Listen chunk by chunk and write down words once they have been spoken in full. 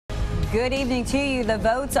Good evening to you. The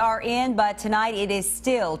votes are in, but tonight it is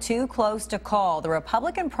still too close to call. The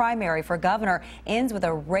Republican primary for governor ends with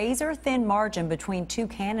a razor-thin margin between two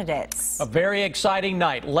candidates. A very exciting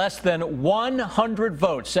night. Less than 100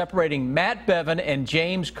 votes separating Matt Bevin and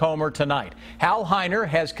James Comer tonight. Hal Heiner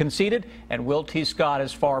has conceded, and Will T. Scott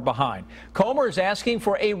is far behind. Comer is asking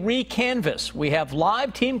for a re-canvass. We have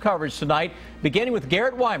live team coverage tonight, beginning with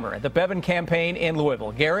Garrett Weimer at the Bevin campaign in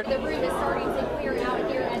Louisville. Garrett? The room is starting to clear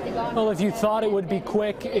out here at the golf. Well, if you thought it would be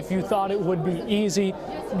quick, if you thought it would be easy,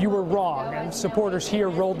 you were wrong. And supporters here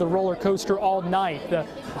rode the roller coaster all night. The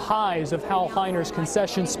highs of Hal Heiner's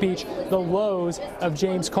concession speech, the lows of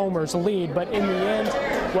James Comer's lead. But in the end,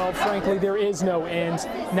 well, frankly, there is no end,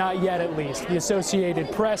 not yet at least. The Associated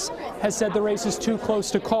Press has said the race is too close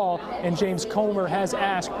to call, and James Comer has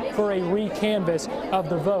asked for a re-canvass of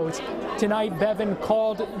the votes. Tonight, Bevin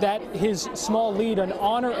called that his small lead an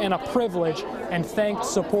honor and a privilege and thanked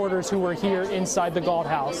supporters who were here inside the Galt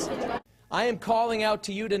House. I am calling out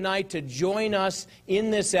to you tonight to join us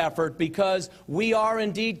in this effort because we are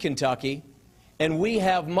indeed Kentucky and we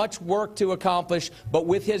have much work to accomplish, but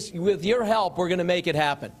with your help, we're going to make it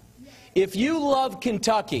happen. If you love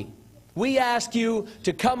Kentucky, we ask you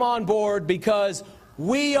to come on board because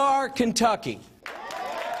we are Kentucky.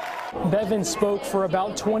 Bevin spoke for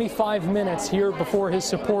about 25 minutes here before his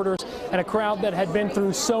supporters, and a crowd that had been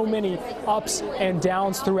through so many ups and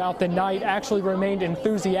downs throughout the night actually remained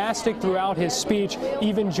enthusiastic throughout his speech,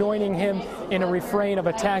 even joining him in a refrain of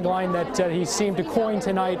a tagline that he seemed to coin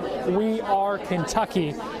tonight, "We are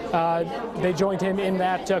Kentucky." They joined him in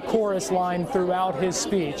that chorus line throughout his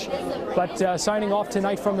speech. But signing off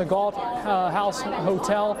tonight from the Galt House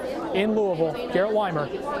Hotel in Louisville, Garrett Weimer,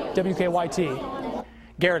 WKYT.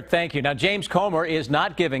 Garrett, thank you. Now, James Comer is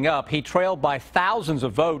not giving up. He trailed by thousands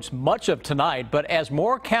of votes much of tonight, but as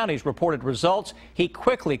more counties reported results, he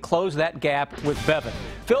quickly closed that gap with Bevin.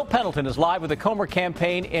 Phil Pendleton is live with the Comer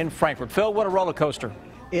campaign in Frankfort. Phil, what a roller coaster.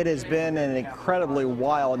 It has been an incredibly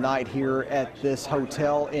wild night here at this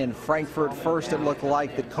hotel in Frankfort. First, it looked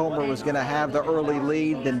like that Comer was going to have the early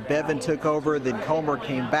lead. Then Bevin took over. Then Comer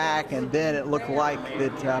came back. And then it looked like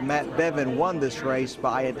that Matt Bevin won this race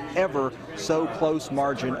by an ever so close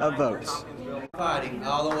margin of votes. Fighting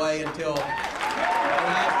all the way until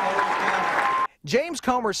James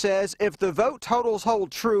Comer says if the vote totals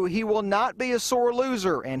hold true, he will not be a sore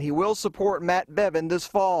loser, and he will support Matt Bevin this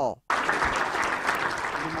fall.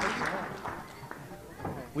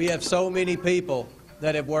 We have so many people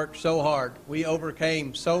that have worked so hard. We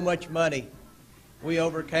overcame so much money. We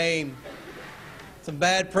overcame some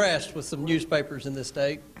bad press with some newspapers in the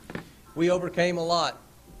state. We overcame a lot.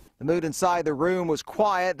 The mood inside the room was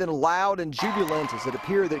quiet, then loud and jubilant as it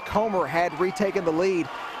appeared that Comer had retaken the lead.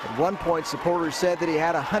 At one point, supporters said that he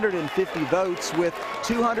had 150 votes with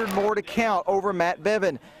 200 more to count over Matt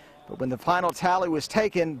Bevin. But when the final tally was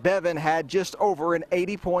taken, Bevin had just over an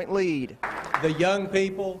 80-point lead. The young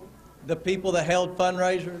people, the people that held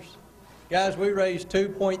fundraisers, guys, we raised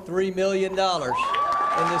 $2.3 million in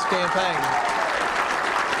this campaign.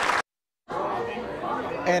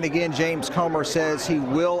 And again, James Comer says he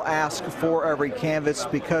will ask for a re-canvass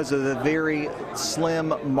because of the very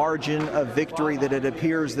slim margin of victory that it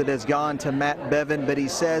appears that has gone to Matt Bevin. But he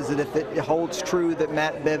says that if it holds true that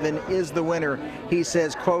Matt Bevin is the winner, he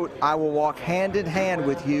says, quote, "I will walk hand in hand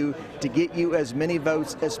with you to get you as many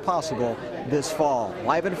votes as possible this fall."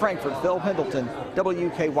 Live in Frankfort, Phil Pendleton,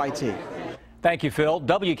 WKYT. Thank you, Phil.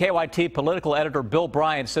 WKYT political editor Bill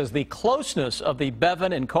Bryant says the closeness of the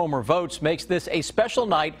Bevin and Comer votes makes this a special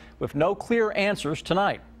night with no clear answers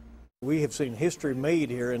tonight. We have seen history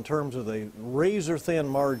made here in terms of the razor-thin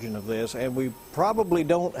margin of this, and we probably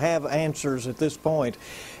don't have answers at this point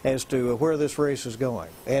as to where this race is going.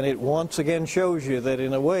 And it once again shows you that,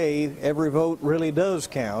 in a way, every vote really does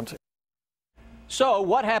count. So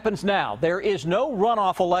what happens now? There is no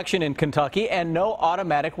runoff election in Kentucky and no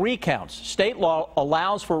automatic recounts. State law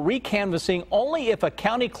allows for recanvassing only if a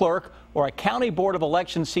county clerk or a county board of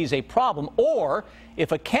elections sees a problem or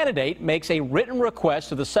if a candidate makes a written request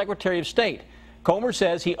to the Secretary of State. Comer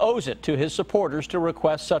says he owes it to his supporters to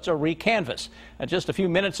request such a recanvass. And just a few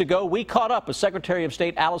minutes ago, we caught up with Secretary of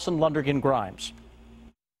State Allison Lundergan-Grimes.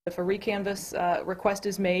 If a recanvass request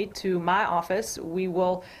is made to my office, we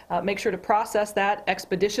will make sure to process that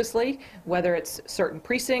expeditiously, whether it's certain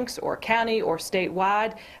precincts or county or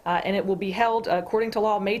statewide, and it will be held according to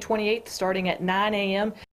law May 28th starting at 9 a.m.